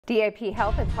DAP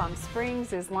Health in Palm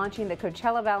Springs is launching the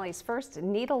Coachella Valley's first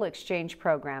needle exchange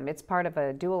program. It's part of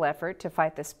a dual effort to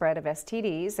fight the spread of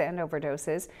STDs and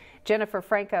overdoses. Jennifer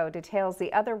Franco details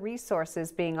the other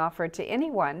resources being offered to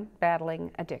anyone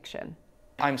battling addiction.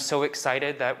 I'm so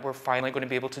excited that we're finally going to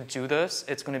be able to do this.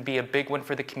 It's going to be a big win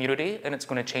for the community, and it's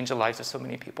going to change the lives of so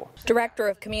many people. Director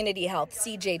of Community Health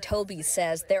CJ Toby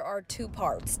says there are two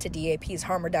parts to DAP's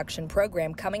harm reduction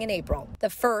program coming in April. The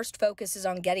first focuses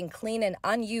on getting clean and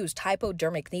unused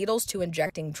hypodermic needles to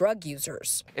injecting drug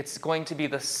users. It's going to be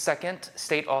the second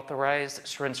state-authorized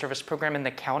syringe service program in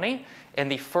the county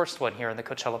and the first one here in the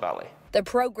Coachella Valley. The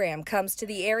program comes to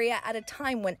the area at a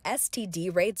time when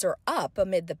STD rates are up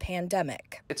amid the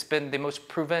pandemic. It's been the most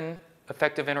proven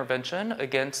effective intervention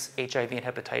against HIV and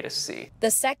hepatitis C. The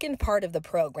second part of the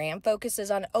program focuses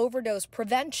on overdose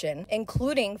prevention,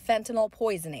 including fentanyl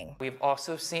poisoning. We've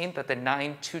also seen that the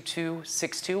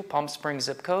 92262 Palm Springs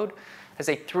zip code has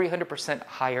a 300%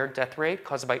 higher death rate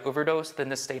caused by overdose than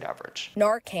the state average.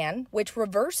 Narcan, which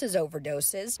reverses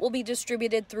overdoses, will be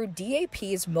distributed through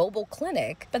DAP's mobile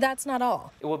clinic, but that's not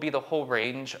all. It will be the whole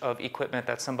range of equipment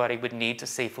that somebody would need to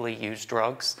safely use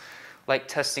drugs, like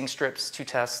testing strips to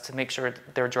test to make sure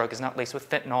their drug is not laced with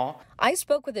fentanyl. I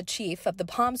spoke with the chief of the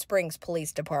Palm Springs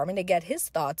Police Department to get his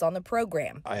thoughts on the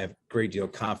program. I have a great deal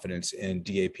of confidence in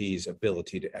DAP's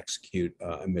ability to execute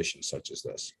a mission such as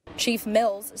this. Chief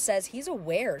Mills says he's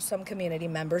aware some community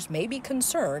members may be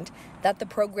concerned that the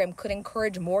program could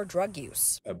encourage more drug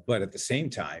use. But at the same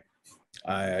time,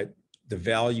 the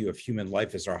value of human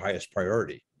life is our highest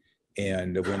priority.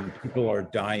 And when people are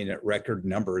dying at record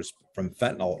numbers from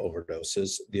fentanyl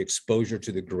overdoses, the exposure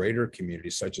to the greater community,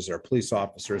 such as our police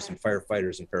officers and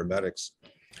firefighters and paramedics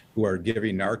who are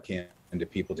giving Narcan to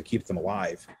people to keep them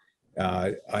alive,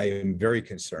 I am very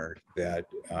concerned that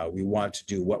we want to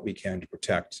do what we can to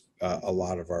protect a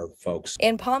lot of our folks.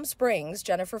 In Palm Springs,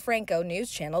 Jennifer Franco, News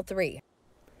Channel 3.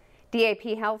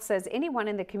 DAP Health says anyone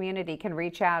in the community can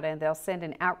reach out and they'll send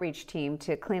an outreach team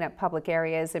to clean up public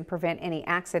areas and prevent any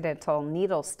accidental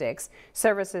needle sticks.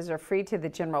 Services are free to the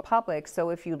general public, so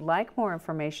if you'd like more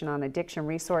information on addiction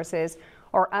resources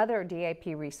or other DAP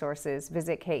resources,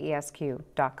 visit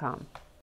KESQ.com.